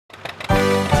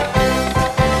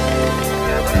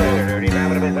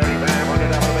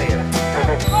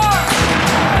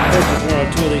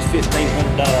his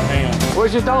 $1,500 hound.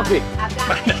 Where's your donkey? I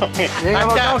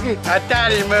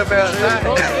tied him up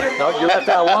outside. No, you left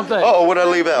out one thing. Oh, what'd I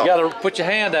leave out? You got to put your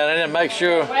hand down in it and make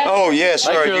sure. Oh, yes,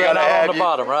 sir. Make sure you they're got to not add on the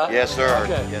bottom, right? Yes, sir.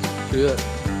 Okay. Yes. Good.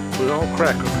 Put it on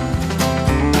cracker.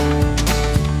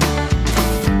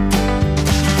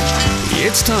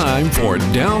 It's time for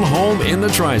Down Home in the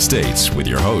Tri-States with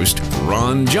your host,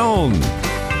 Ron Jones.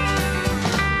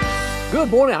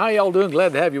 Good morning. How y'all doing?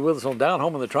 Glad to have you with us on Down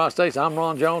Home in the Tri-States. I'm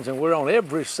Ron Jones, and we're on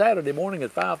every Saturday morning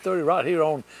at 5:30 right here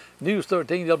on News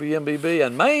 13 WMBB.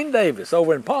 And Maine Davis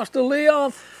over in Ponce de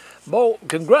Leon. Boy,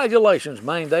 congratulations,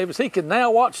 Maine Davis. He can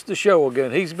now watch the show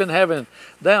again. He's been having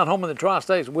Down Home in the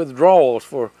Tri-States withdrawals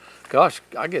for, gosh,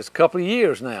 I guess a couple of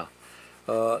years now.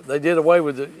 They did away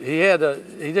with it. He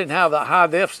didn't have the high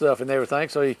def stuff and everything,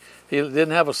 so he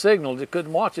didn't have a signal. He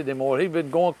couldn't watch it anymore. He'd been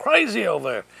going crazy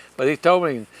over there. But he told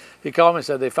me, he called me and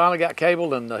said they finally got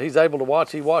cable and he's able to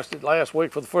watch. He watched it last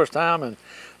week for the first time, and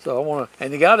so I want to.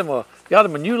 And he got him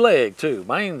a new leg too.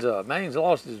 Maine's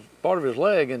lost part of his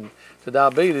leg and to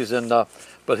diabetes, and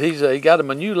but he got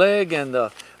him a new leg, and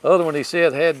the other one he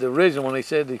said had the original one. He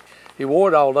said he wore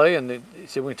it all day, and he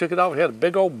said when he took it off, he had a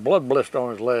big old blood blister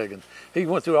on his leg, and he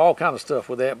went through all kind of stuff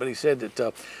with that. But he said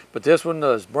that, but this one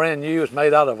is brand new. It's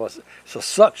made out of it's a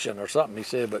suction or something, he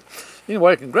said. But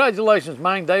anyway, congratulations,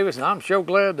 Maine Davis, and I'm sure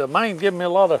glad Maine gave me a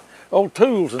lot of old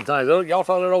tools and things. Y'all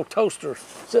saw that old toaster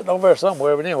sitting over there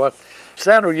somewhere. But anyway,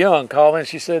 Sandra Young called in.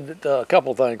 She said that a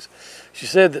couple of things. She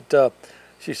said that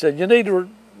you need to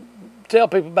tell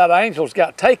people about Angel's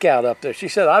got takeout up there. She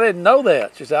said, I didn't know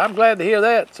that. She said, I'm glad to hear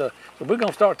that. So we're going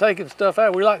to start taking stuff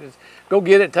out. We like to go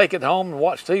get it, take it home, and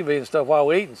watch TV and stuff while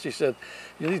we're eating. She said,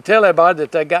 you need to tell everybody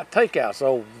that they got takeout.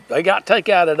 So they got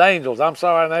takeout at Angel's. I'm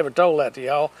sorry I never told that to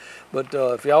y'all. But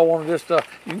if y'all want to just, you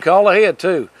can call ahead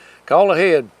too. Call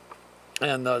ahead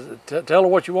and tell her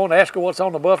what you want. Ask her what's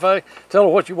on the buffet. Tell her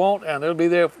what you want, and it'll be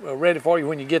there ready for you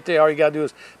when you get there. All you got to do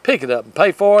is pick it up and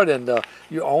pay for it, and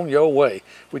you're on your way.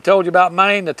 We told you about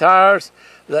Maine, the tires.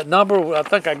 That number, I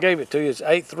think I gave it to you, is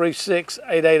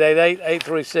 836-8888,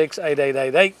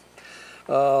 836-8888.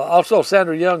 Also,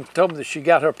 Sandra Young told me that she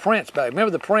got her prints back. Remember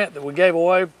the print that we gave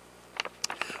away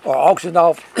or auctioned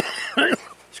off,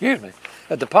 excuse me,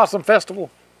 at the Possum Festival?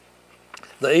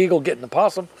 The eagle getting the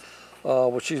possum.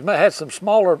 Well, she's had some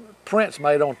smaller prints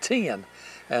made on tin,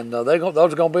 and those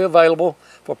are going to be available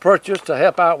for purchase to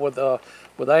help out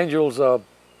with Angel's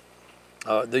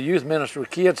the youth ministry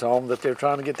kids home that they're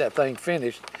trying to get that thing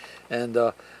finished, and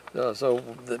so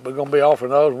we're going to be offering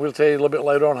those. And we'll tell you a little bit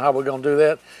later on how we're going to do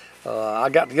that. I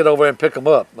got to get over there and pick them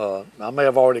up. I may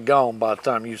have already gone by the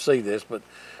time you see this, but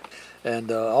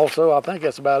also I think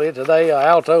that's about it today.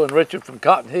 Alto and Richard from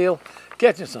Cotton Hill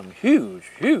catching some huge,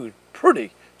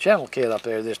 pretty channel cat up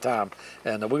there this time,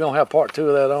 and we're gonna have part 2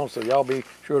 of that on, so y'all be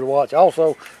sure to watch.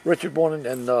 Also, Richard wanted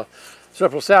and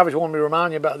Surplus Salvage wanted me to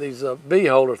remind you about these bee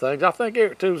holder things. I think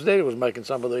Eric Tuesday was making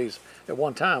some of these at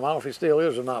one time. I don't know if he still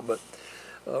is or not, but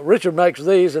Richard makes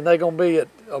these, and they're gonna be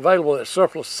available at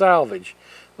Surplus Salvage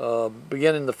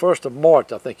beginning the 1st of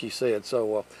March, I think he said.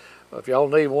 So if y'all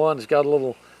need one, it's got a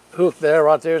little hook there,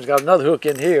 right there. It's got another hook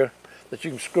in here that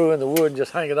you can screw in the wood and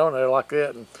just hang it on there like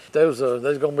that. And those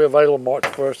going to be available March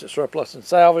 1st at Surplus and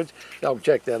Salvage. Y'all can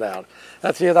check that out.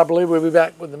 That's it. I believe we'll be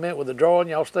back with the minute with the drawing.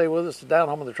 Y'all stay with us. Down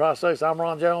Home in the Tri-States. I'm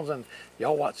Ron Jones, and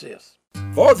y'all watch this.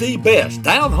 For the best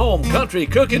down-home country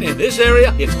cooking in this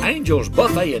area, it's Angel's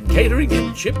Buffet and Catering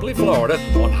in Chipley, Florida,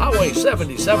 on Highway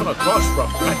 77 across from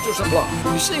Tractor Supply.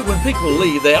 You see, when people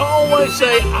leave, they always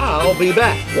say, I'll be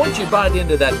back. Once you bite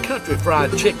into that country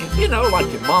fried chicken, you know,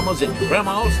 like your mamas and your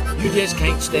grandmas, you just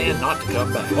can't stand not to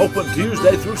come back. Open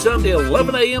Tuesday through Sunday,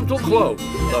 11 a.m. till close.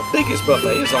 The biggest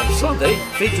buffet is on Sunday,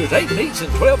 features 8 meats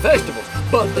and 12 vegetables.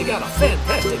 But they got a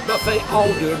fantastic buffet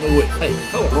all during the week. Hey,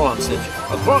 tell them Ron sent you.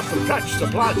 Across from Tractor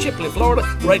Supply, Chipley, Florida,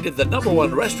 rated the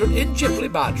 #1 restaurant in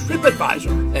Chipley by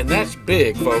TripAdvisor. And that's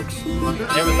big, folks.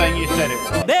 Everything you said it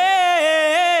was.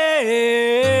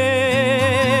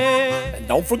 And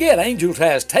don't forget, Angel's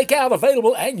has takeout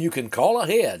available, and you can call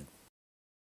ahead.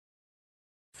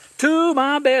 To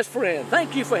my best friend,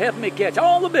 thank you for helping me catch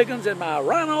all the big ones in my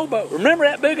rhino boat. Remember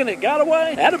that big one that got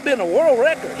away? That'd have been a world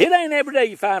record. It ain't every day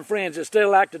you find friends that still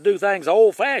like to do things the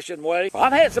old-fashioned way. Well,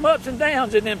 I've had some ups and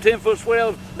downs in them 10-foot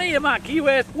swells. Me and my Key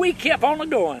West, we kept on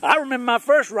going. I remember my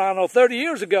first rhino 30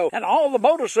 years ago, and all the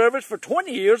motor service for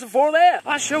 20 years before that.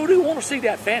 I sure do want to see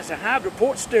that fancy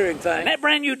hydroport steering thing. That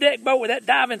brand new deck boat with that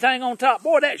diving thing on top.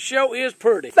 Boy, that show is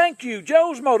pretty. Thank you,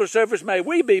 Joe's Motor Service. May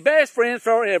we be best friends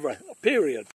forever.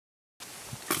 Period.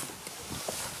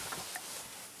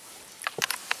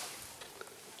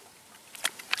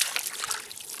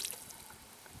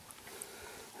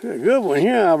 A good one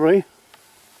here, I believe.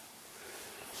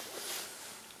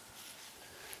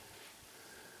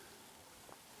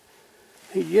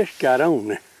 He just got on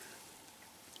there.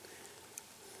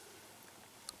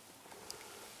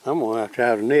 I'm gonna have to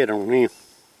have a net on him.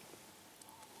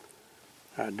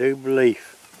 I do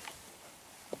believe.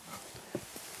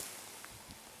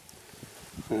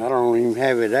 I don't even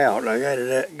have it out. I got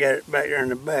it back there in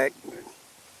the back.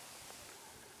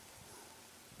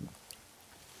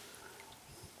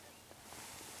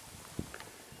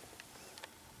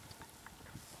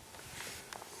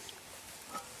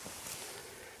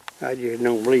 I just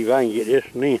don't believe I can get this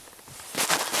one in.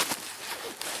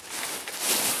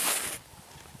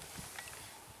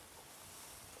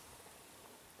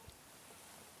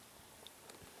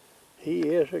 He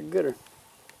is a gooder.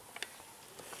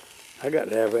 I got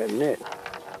to have that net.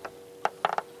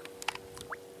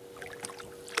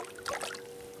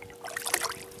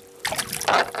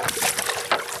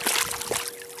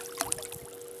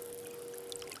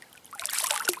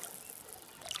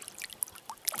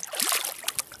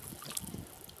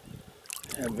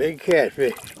 A big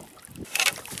catfish.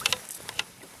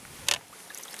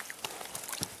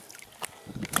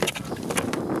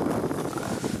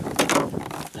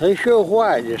 He's sure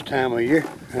white this time of year.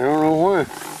 I don't know why.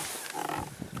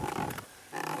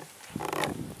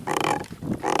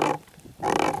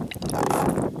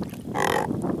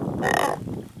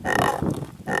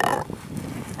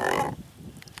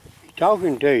 He's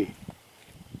talking to you.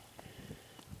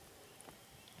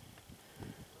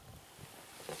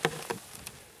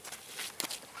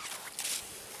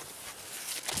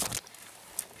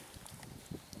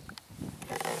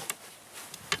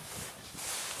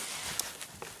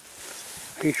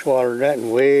 He swallowed that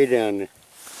and way down there.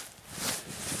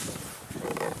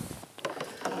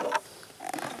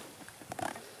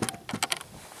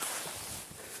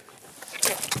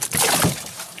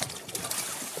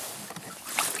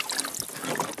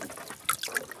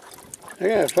 I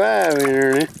got 5 in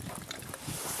there now.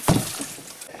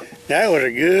 That was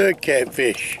a good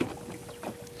catfish.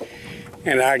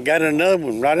 And I got another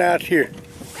one right out here.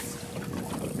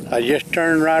 I just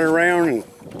turned right around and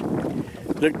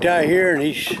looked out here, and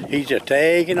he's just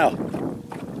taking off.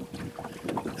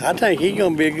 I think he's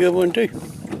gonna be a good one too.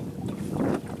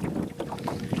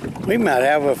 We might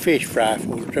have a fish fry for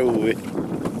we're through with.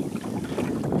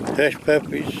 Hush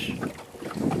puppies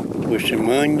with some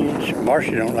onions.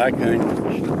 Marcia don't like onions.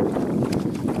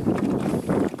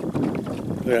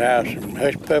 We'll have some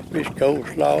hush puppies,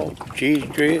 coleslaw, cheese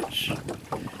grits,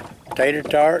 tater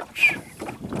tarts.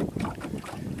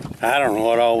 I don't know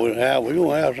what all we'll have. We're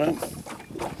gonna have something.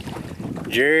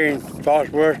 Jerry and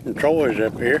Foxworth and Troy's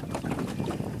up here.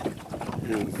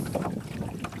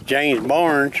 And James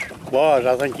Barnes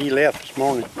I think he left this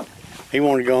morning. He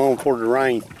wanted to go home before the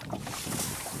rain.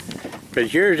 But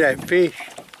here's that fish.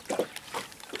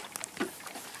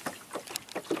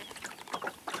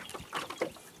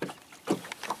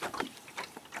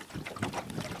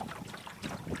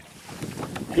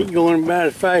 He's going about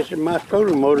as fast as my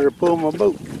trolling motor to pull my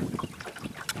boat.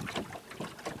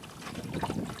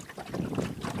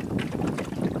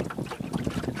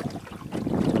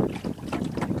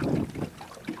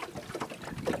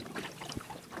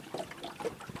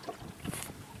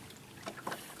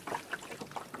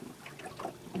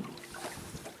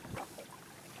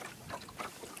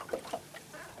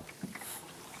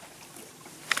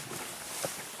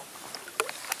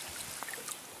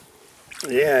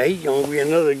 Yeah, he's gonna be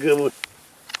another good one.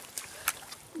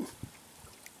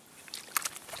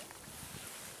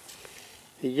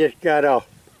 He just got off.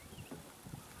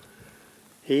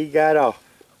 He got off.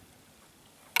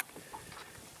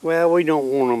 Well, we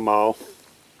don't want them all.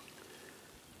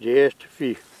 Just a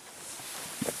few.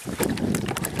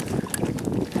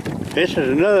 This is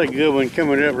another good one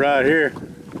coming up right here.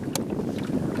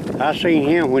 I seen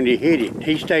him when he hit it.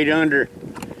 He stayed under,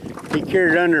 he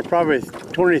carried under probably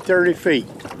 20, 30 feet.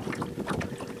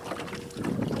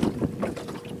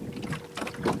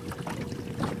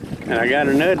 And I got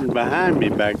another one behind me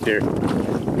back there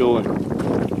going.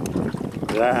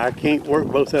 But I can't work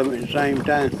both of them at the same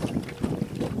time.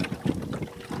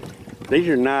 These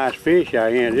are nice fish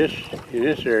out here in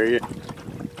this area.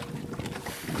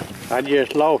 I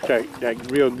just lost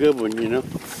that real good one, you know.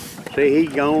 See, he's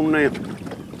gone now.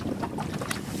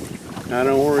 I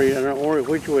don't worry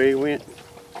which way he went.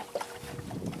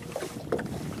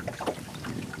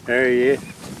 There he is.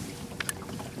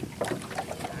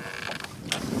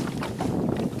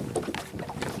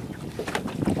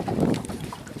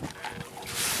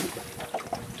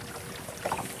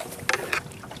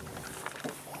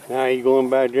 Now he's going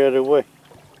back the other way.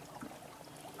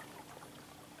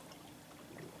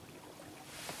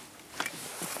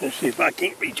 See if I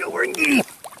can't reach over and get him.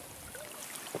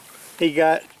 He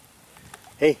got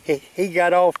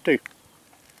off too.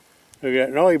 Look at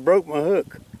that. No, he broke my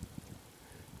hook.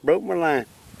 Broke my line.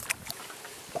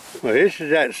 Well, this is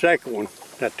that second one.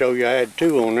 I told you I had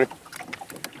two on there.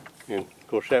 And of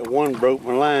course that one broke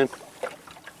my line.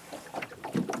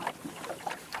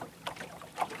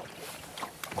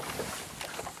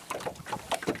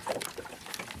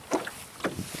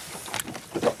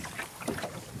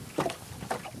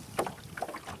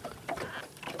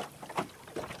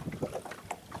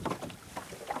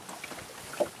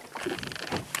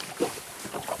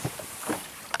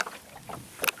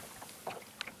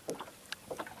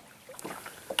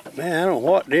 Man, I don't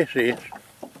know what this is.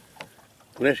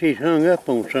 Unless he's hung up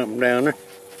on something down there.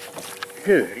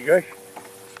 Good gosh.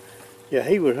 Yeah,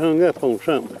 he was hung up on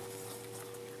something.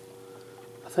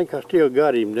 I think I still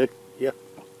got him, dude. Yeah,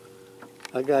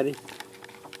 I got him.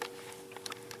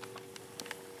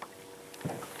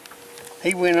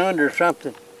 He went under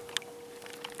something.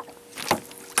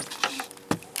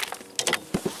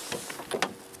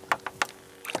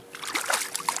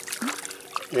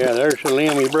 Yeah, there's the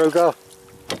limb he broke off.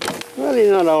 Well,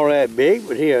 he's not all that big,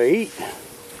 but he'll eat.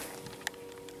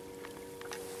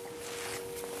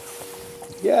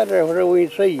 Get out there where we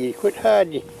can see you. Quit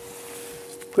hiding.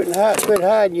 Quit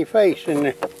hiding your face in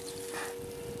there.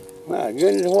 My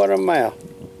goodness, what a mouth.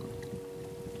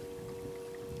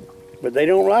 But they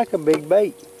don't like a big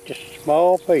bait, just a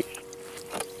small piece.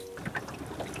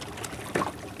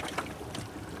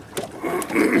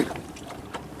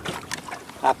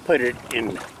 I put it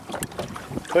in,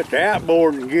 put the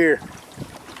outboard in gear.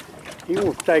 He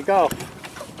wants to take off.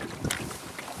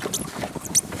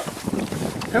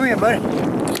 Come here, buddy.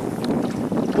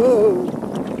 Whoa.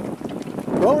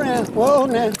 Whoa now, whoa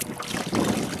now.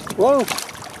 Whoa.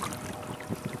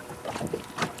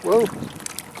 Whoa.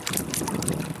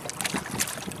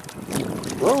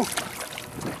 Whoa.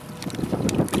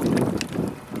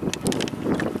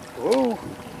 Whoa.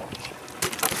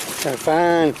 Got a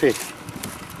fine fish.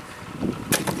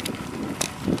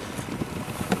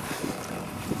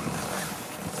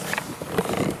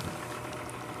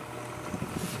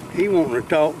 He wanting to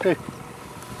talk too.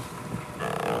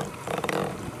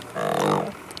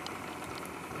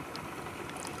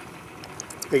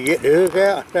 They get the hook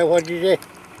out, is that what you said?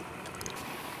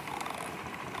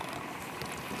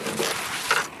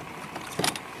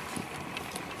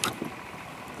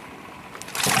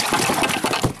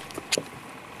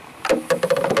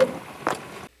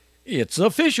 It's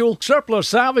official. Surplus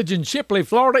Salvage in Chipley,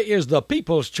 Florida is the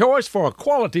people's choice for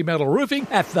quality metal roofing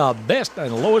at the best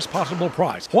and lowest possible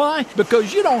price. Why?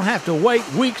 Because you don't have to wait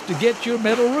weeks to get your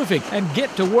metal roofing and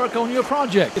get to work on your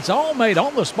project. It's all made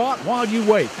on the spot while you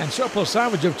wait. And Surplus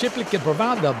Salvage of Chipley can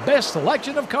provide the best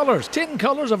selection of colors. 10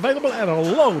 colors available at a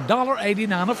low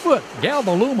 $1.89 a foot.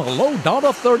 Galvalume a low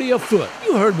 $1.30 a foot.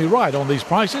 You heard me right on these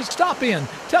prices. Stop in,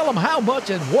 tell them how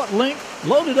much and what length.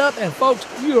 Load it up, and folks,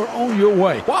 you're on your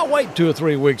way. Why wait 2 or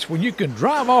 3 weeks when you can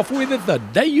drive off with it the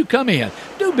day you come in?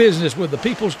 Do business with the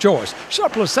people's choice.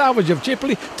 Surplus Salvage of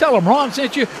Chipley. Tell them Ron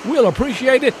sent you. We'll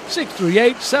appreciate it.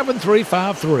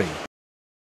 638-7353.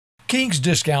 King's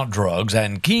Discount Drugs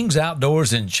and King's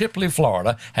Outdoors in Chipley,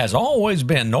 Florida has always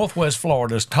been Northwest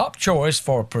Florida's top choice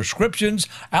for prescriptions,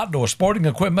 outdoor sporting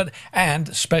equipment,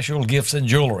 and special gifts and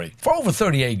jewelry. For over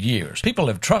 38 years, people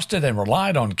have trusted and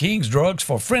relied on King's Drugs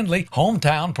for friendly,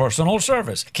 hometown personal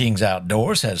service. King's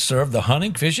Outdoors has served the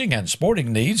hunting, fishing, and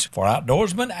sporting needs for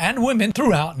outdoorsmen and women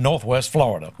throughout Northwest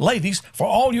Florida. Ladies, for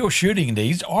all your shooting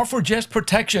needs or for just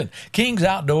protection, King's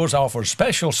Outdoors offers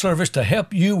special service to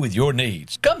help you with your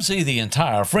needs. Come see the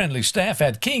entire friendly staff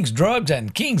at King's Drugs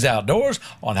and King's Outdoors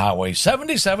on Highway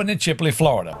 77 in Chipley,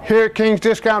 Florida. Here at King's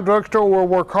Discount Drugstore, we'll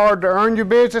work hard to earn your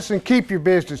business and keep your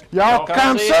business. Y'all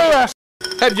come see us.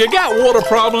 Have you got water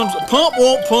problems? Pump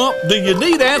won't pump? Do you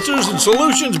need answers and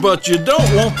solutions, but you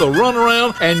don't want the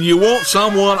runaround and you want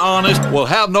someone honest? Well,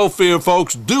 have no fear,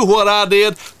 folks. Do what I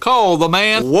did. Call the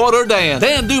man, Water Dan.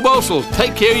 Dan Dubose will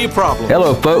take care of your problem.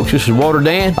 Hello, folks. This is Water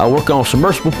Dan. I work on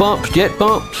submersible pumps, jet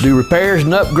pumps, do repairs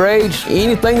and upgrades,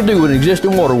 anything to do with an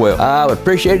existing water well. I would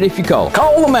appreciate it if you call.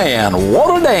 Call the man,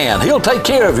 Water Dan. He'll take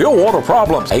care of your water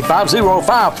problems.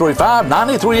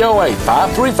 850-535-9308.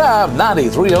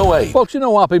 535-9308. Folks, you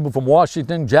know why people from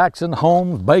Washington, Jackson,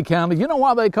 Holmes, Bay County, you know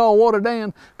why they call Water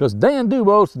Dan? Because Dan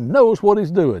Dubose knows what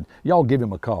he's doing. Y'all give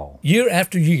him a call. Year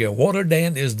after year, Water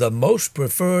Dan is the most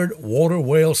preferred water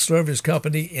well service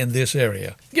company in this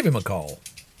area. Give him a call.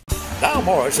 Now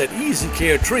Morris at Easy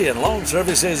Care Tree and Lawn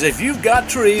Service says if you've got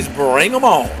trees, bring them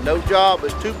on. No job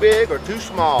is too big or too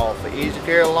small for Easy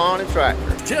Care Lawn and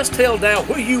Tractor. Just tell Dow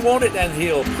where you want it and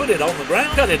he'll put it on the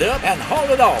ground, cut it up, and haul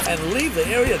it off and leave the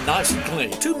area nice and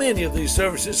clean. Too many of these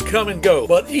services come and go,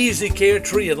 but Easy Care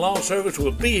Tree and Lawn Service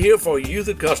will be here for you,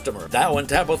 the customer. Dow and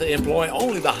Tabitha employ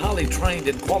only the highly trained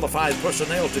and qualified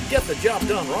personnel to get the job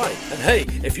done right. And hey,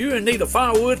 if you're in need of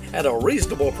firewood at a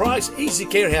reasonable price, Easy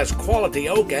Care has quality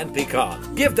oak and pecan.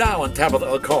 Give Dow and Tabitha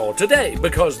a call today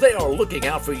because they are looking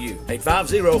out for you.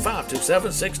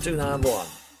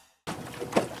 850-527-6291.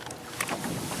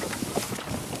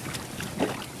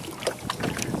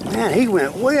 Man, he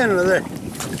went way under there.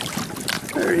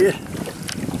 There he is.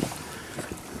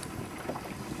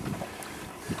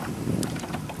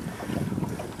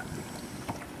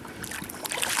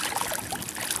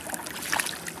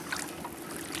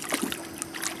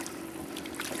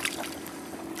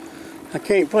 I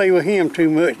can't play with him too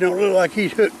much. Don't look like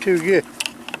he's hooked too good.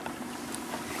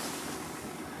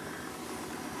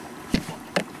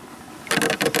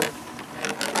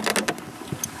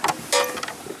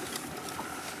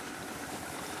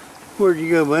 Where'd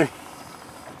you go, buddy?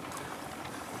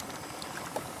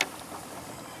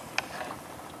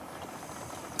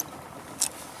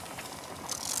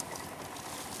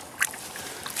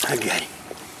 I got him.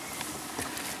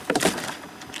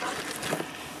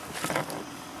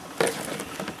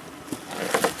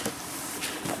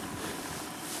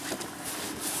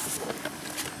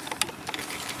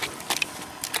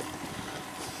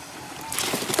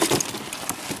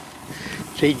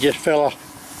 He just fell off.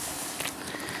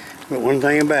 But one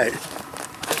thing about it,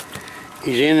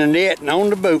 he's in the net and on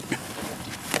the boat.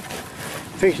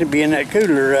 Fixing to be in that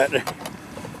cooler right there.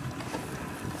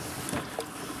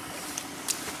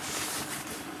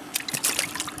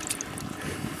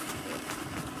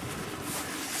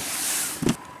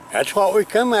 That's what we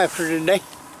come after today.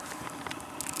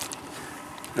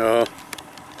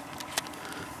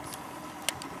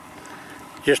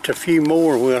 Just a few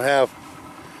more, we'll have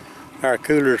our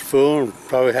cooler's full and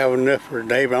probably have enough for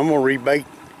today, but I'm gonna rebait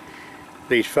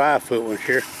these 5-foot ones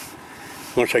here.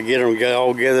 Once I get them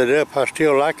all gathered up, I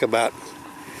still like about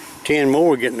 10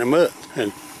 more getting them up.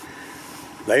 And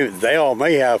they all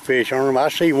may have fish on them. I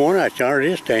see one that's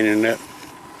already standing up.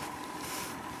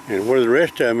 And where the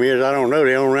rest of them is, I don't know.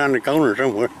 They're around the corner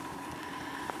somewhere.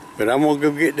 But I'm gonna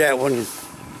go get that one.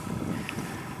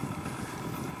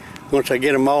 Once I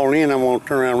get them all in, I'm gonna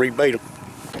turn around and rebait them.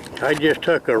 I just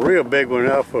took a real big one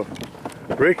off of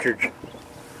Richard's.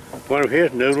 One of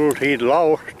his noodles he'd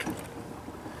lost.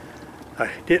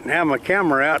 I didn't have my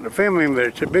camera out to film him, but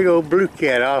it's a big old blue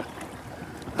cat.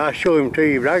 I'll show him to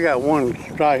you, but I got one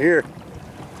right here.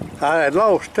 I had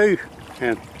lost two,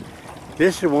 and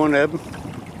this is one of them.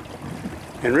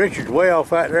 And Richard's way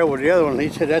off out there with the other one. He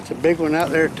said that's a big one out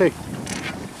there too.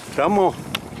 So I'm gonna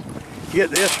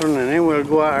get this one and then we'll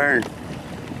go out there and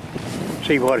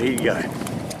see what he got.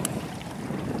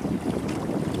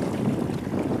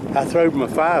 I threw my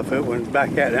 5-foot one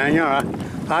back out down here.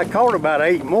 I caught about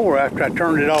 8 more after I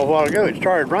turned it off a while ago. It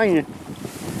started raining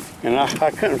and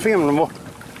I couldn't film no more.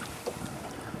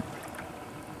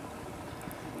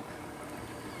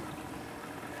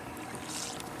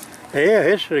 Yeah,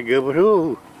 this is a good one.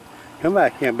 Ooh, come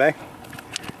back here, back.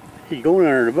 He's going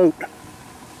under the boat.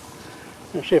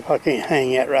 Let's see if I can't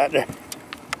hang that right there.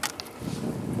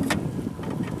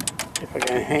 If I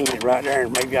can hang it right there,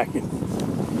 and maybe I can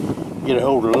get a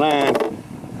hold of the line.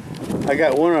 I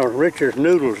got one of Richard's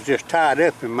noodles just tied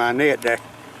up in my net there.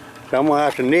 So I'm gonna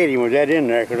have to net him with that in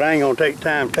there because I ain't gonna take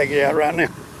time to take it out right now.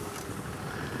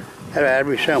 That'll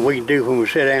be something we can do when we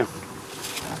sit down.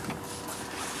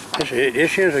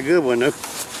 This is a good one though.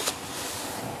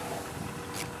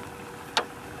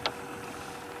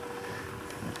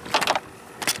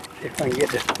 See if I can get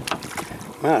this.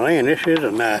 My land, this is a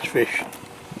nice fish.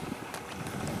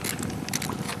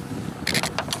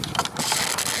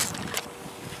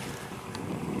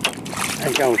 I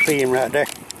think y'all see him right there.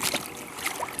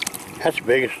 That's the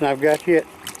biggest one I've got yet.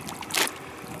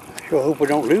 I sure hope we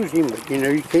don't lose him, but you know,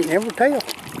 you can't never tell.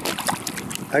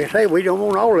 Like I say, we don't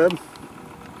want all of them.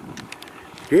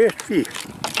 Just a few.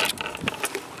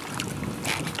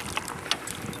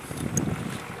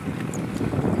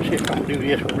 See if I can do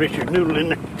this with Richard's noodle in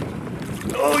there.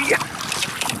 Oh yeah!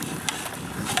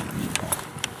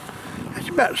 That's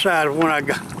about the size of one I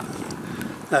got.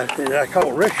 I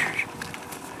caught Richard's.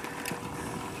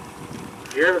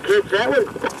 You ever catch that one?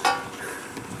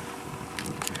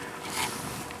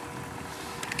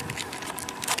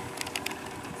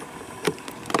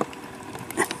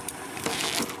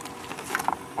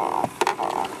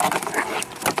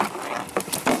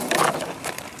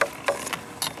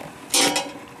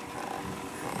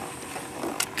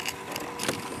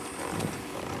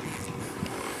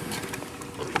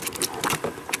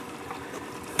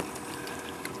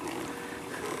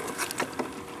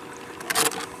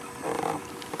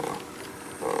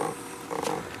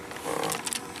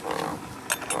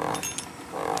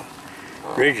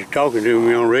 Richard's talking to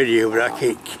me on radio, but I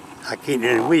can't do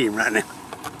anything with him right now.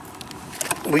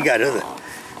 We got other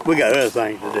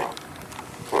things to do.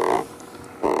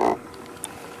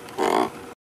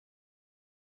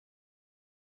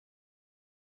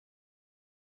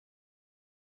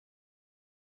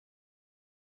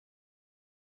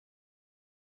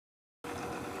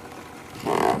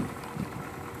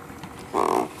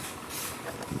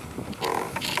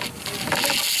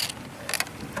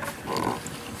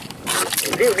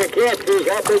 This is a catfish.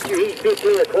 I bet you he's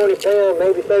 15 or 20 pounds,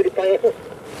 maybe 30 pounds.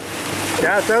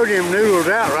 Yeah, I throwed him noodles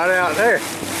out right out there.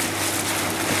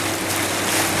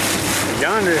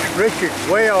 Yonder's Richard's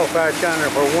way off out yonder,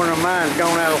 for one of mine's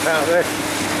gone out there.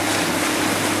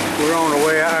 We're on the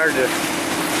way out there to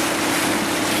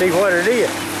see what it is.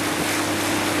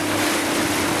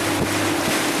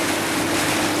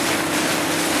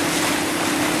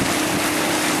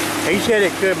 He said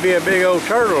it could be a big old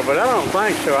turtle, but I don't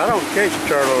think so. I don't catch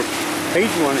turtles.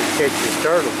 He's the one that catches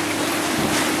turtles.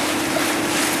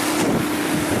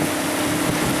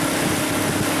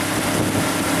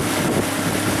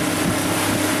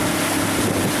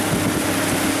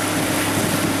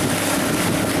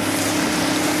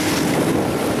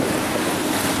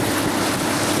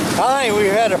 I think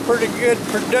we've had a pretty good,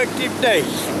 productive day.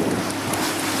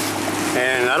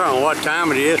 And I don't know what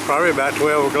time it is, probably about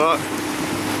 12 o'clock.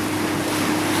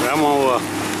 But I'm gonna,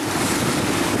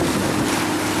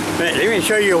 let me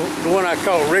show you the one I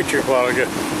caught Richard a while ago.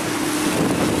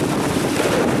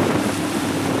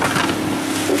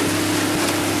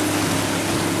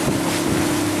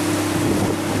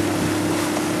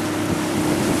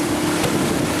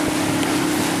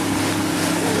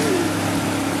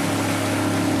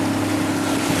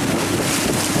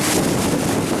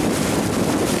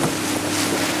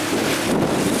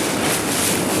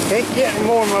 Can't get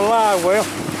more than a live well.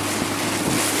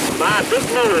 My big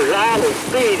motor's out of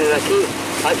speed, and I can't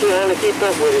hardly keep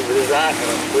up with it with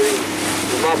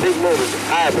my big motor's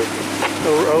hybrid.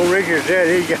 Old Richard said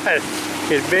he got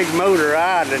his big motor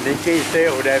out and he can't stay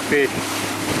up with that fish,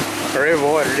 or ever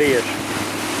what it is.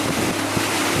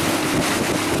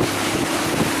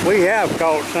 We have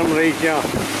caught some of these young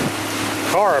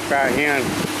carp out here,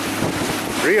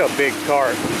 real big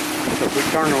carp. So if we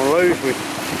turn them loose, we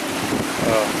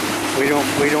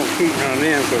don't keep none of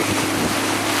them because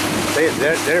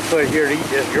they're put here to eat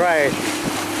this grass.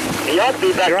 He ought to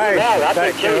be back here now. I've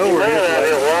been chasing him around out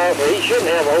here a while, so he shouldn't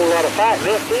have a whole lot of fight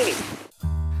left in him.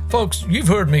 Folks, you've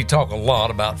heard me talk a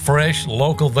lot about fresh,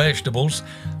 local vegetables,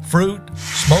 fruit,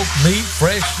 smoked meat,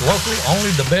 fresh, local,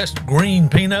 only the best green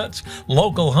peanuts,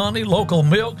 local honey, local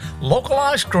milk, local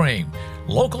ice cream,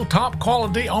 local top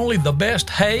quality, only the best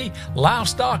hay,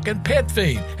 livestock, and pet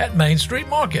feed at Main Street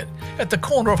Market at the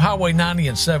corner of Highway 90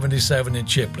 and 77 in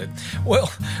Chipley. Well,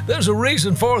 there's a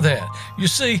reason for that. You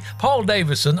see, Paul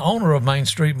Davison, owner of Main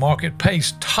Street Market,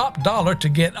 pays top dollar to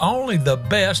get only the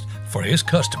best for his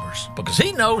customers. Because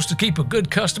he knows to keep a good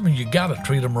customer, you gotta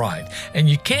treat them right. And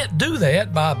you can't do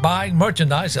that by buying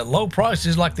merchandise at low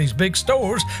prices like these big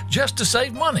stores just to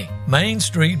save money. Main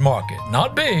Street Market.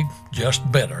 Not big, just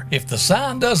better. If the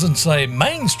sign doesn't say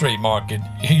Main Street Market,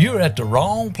 you're at the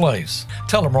wrong place.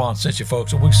 Tell them Ron sent you,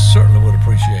 folks, and we certainly would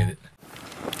appreciate it.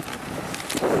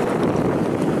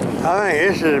 I think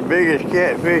this is the biggest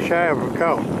catfish I ever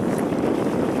caught.